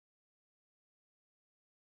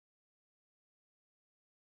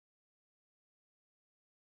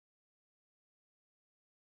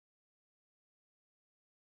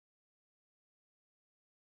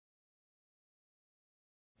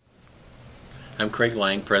I'm Craig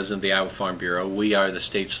Lang, President of the Iowa Farm Bureau. We are the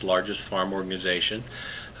state's largest farm organization,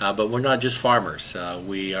 but we're not just farmers.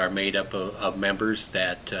 We are made up of members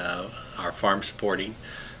that are farm supporting.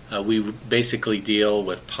 We basically deal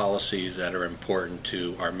with policies that are important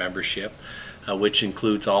to our membership, which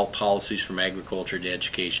includes all policies from agriculture to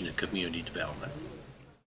education to community development.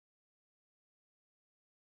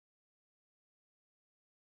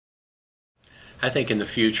 I think in the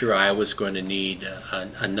future Iowa's going to need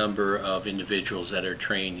a number of individuals that are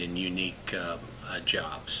trained in unique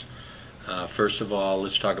jobs. First of all,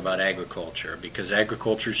 let's talk about agriculture, because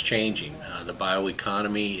agriculture is changing. The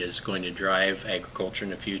bioeconomy is going to drive agriculture in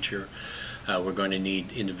the future. We're going to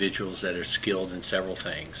need individuals that are skilled in several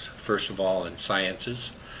things. First of all, in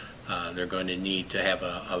sciences. They're going to need to have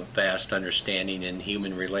a vast understanding in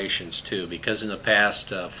human relations too, because in the past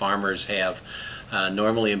farmers have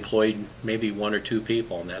normally employed maybe one or two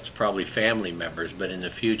people, and that's probably family members. But in the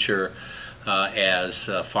future, as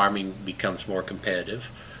farming becomes more competitive,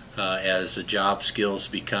 as the job skills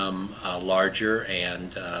become larger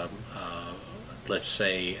and let's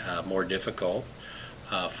say more difficult,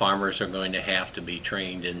 farmers are going to have to be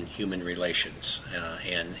trained in human relations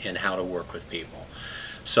and how to work with people.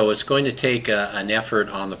 So it's going to take an effort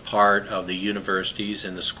on the part of the universities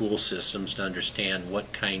and the school systems to understand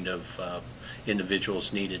what kind of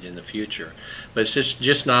individuals needed in the future. But it's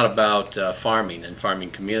just not about farming and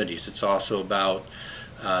farming communities. It's also about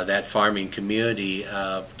that farming community.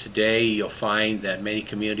 Today you'll find that many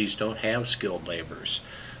communities don't have skilled laborers.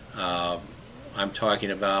 I'm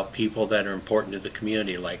talking about people that are important to the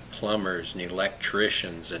community, like plumbers and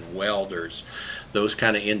electricians and welders, those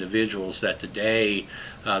kind of individuals that today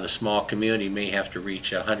the small community may have to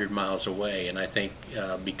reach 100 miles away. And I think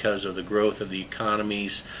because of the growth of the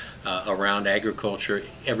economies around agriculture,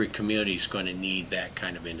 every community is going to need that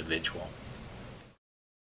kind of individual.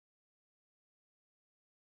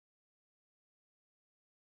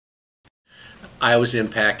 Iowa's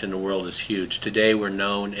impact in the world is huge. Today we're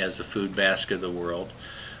known as the food basket of the world.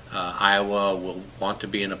 Iowa will want to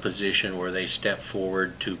be in a position where they step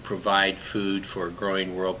forward to provide food for a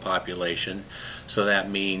growing world population. So that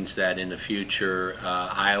means that in the future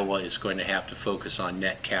Iowa is going to have to focus on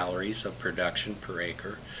net calories of production per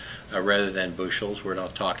acre rather than bushels. We're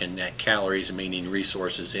not talking net calories, meaning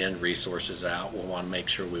resources in, resources out. We'll want to make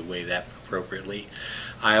sure we weigh that appropriately.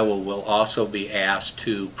 Iowa will also be asked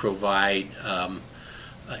to provide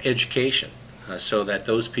education so that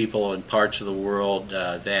those people in parts of the world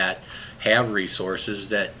that have resources,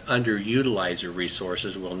 that underutilize their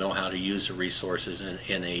resources, will know how to use the resources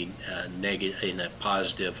in a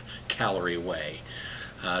positive calorie way.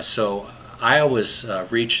 So Iowa's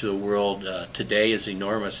reach to the world today is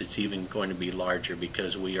enormous. It's even going to be larger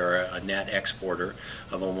because we are a net exporter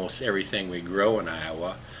of almost everything we grow in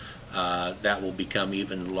Iowa. That will become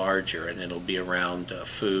even larger, and it'll be around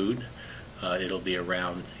food, it'll be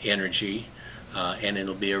around energy, and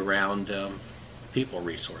it'll be around people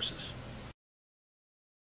resources.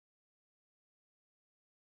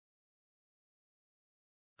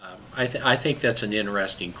 I think that's an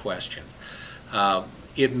interesting question.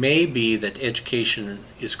 It may be that education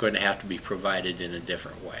is going to have to be provided in a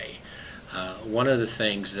different way. One of the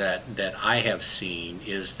things that I have seen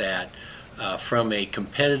is that from a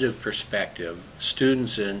competitive perspective,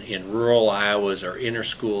 students in rural Iowas or inner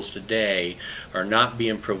schools today are not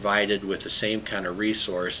being provided with the same kind of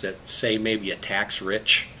resource that, say, maybe a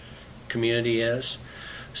tax-rich community is.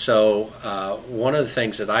 So one of the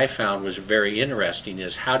things that I found was very interesting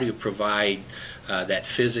is how do you provide that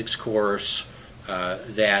physics course,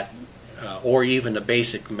 or even a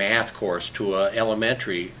basic math course to an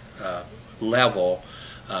elementary level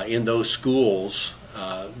in those schools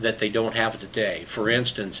that they don't have today. For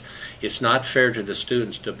instance, it's not fair to the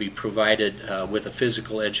students to be provided with a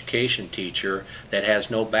physical education teacher that has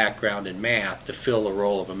no background in math to fill the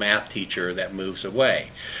role of a math teacher that moves away.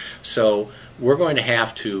 So we're going to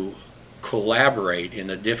have to collaborate in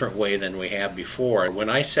a different way than we have before. When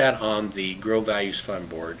I sat on the Grow Values Fund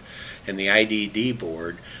Board and the IDD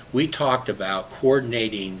board, we talked about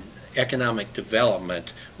coordinating economic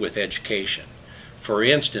development with education. For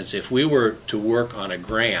instance, if we were to work on a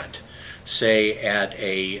grant, say at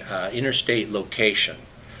a interstate location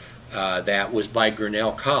that was by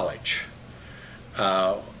Grinnell College,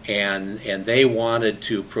 and they wanted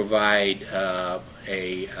to provide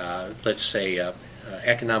let's say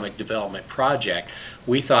economic development project,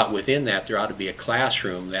 we thought within that there ought to be a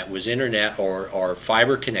classroom that was internet or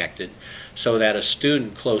fiber connected so that a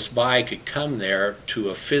student close by could come there to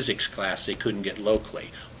a physics class they couldn't get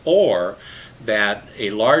locally, or that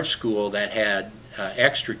a large school that had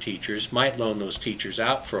extra teachers, might loan those teachers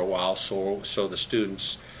out for a while so the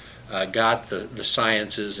students got the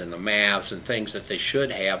sciences and the maths and things that they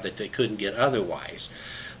should have that they couldn't get otherwise.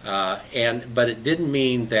 But it didn't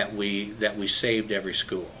mean that we saved every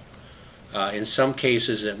school. In some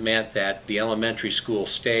cases it meant that the elementary school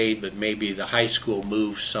stayed, but maybe the high school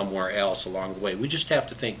moved somewhere else along the way. We just have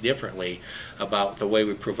to think differently about the way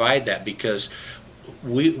we provide that, because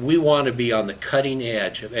we want to be on the cutting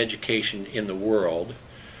edge of education in the world,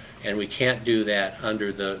 and we can't do that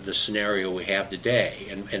under the scenario we have today.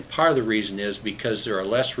 And part of the reason is because there are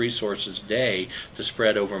less resources today to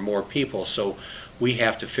spread over more people, so we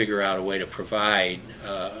have to figure out a way to provide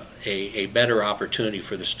a better opportunity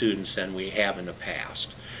for the students than we have in the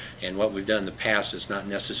past. And what we've done in the past is not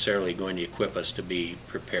necessarily going to equip us to be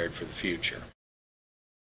prepared for the future.